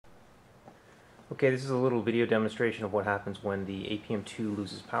Okay, this is a little video demonstration of what happens when the APM2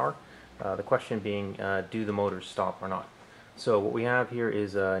 loses power. The question being, do the motors stop or not? So what we have here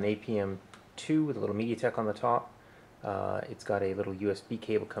is an APM2 with a little MediaTek on the top. It's got a little USB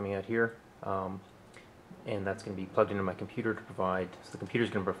cable coming out here, and that's going to be plugged into my computer to provide, so the computer is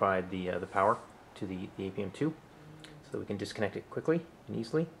going to provide the power to the APM2, so that we can disconnect it quickly and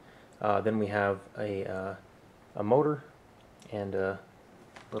easily. Then we have a motor and a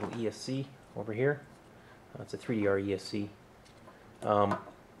little ESC over here. It's a 3DR ESC. So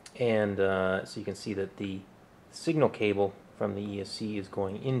you can see that the signal cable from the ESC is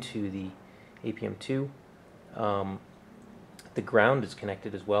going into the APM2. The ground is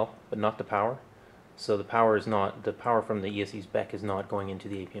connected as well, but not the power. So the power from the ESC's BEC is not going into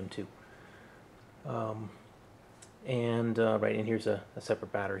the APM2. Right, and here's a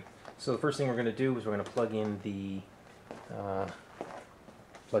separate battery. So the first thing we're going to do is we're going to plug in the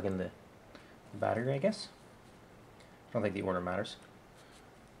battery, I guess. I don't think the order matters.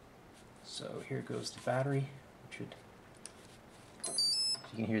 So here goes the battery. So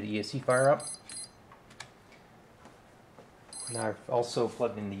you can hear the ESC fire up. Now I've also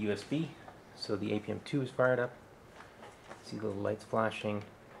plugged in the USB, so the APM2 is fired up. See the little lights flashing.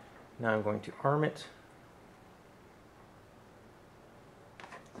 Now I'm going to arm it.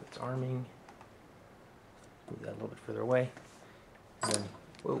 So it's arming. Move that a little bit further away. And then,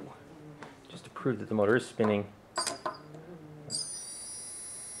 whoa, just to prove that the motor is spinning.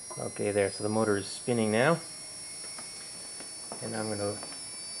 Okay, there, so the motor is spinning now. And I'm going to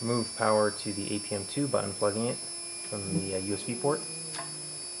move power to the APM2 by unplugging it from the USB port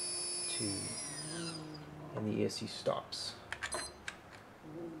and the ESC stops.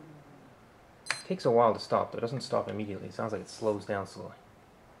 It takes a while to stop, though. It doesn't stop immediately. It sounds like it slows down slowly.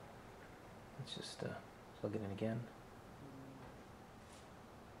 Let's just plug it in again.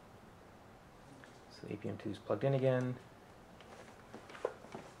 So the APM2 is plugged in again.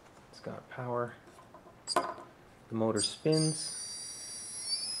 It's got power. The motor spins.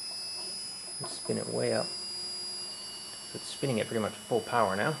 Let's spin it way up. So it's spinning at pretty much full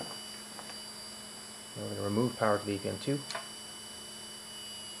power now. We're going to remove power to the APM2. So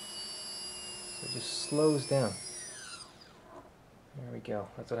it just slows down. There we go.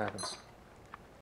 That's what happens.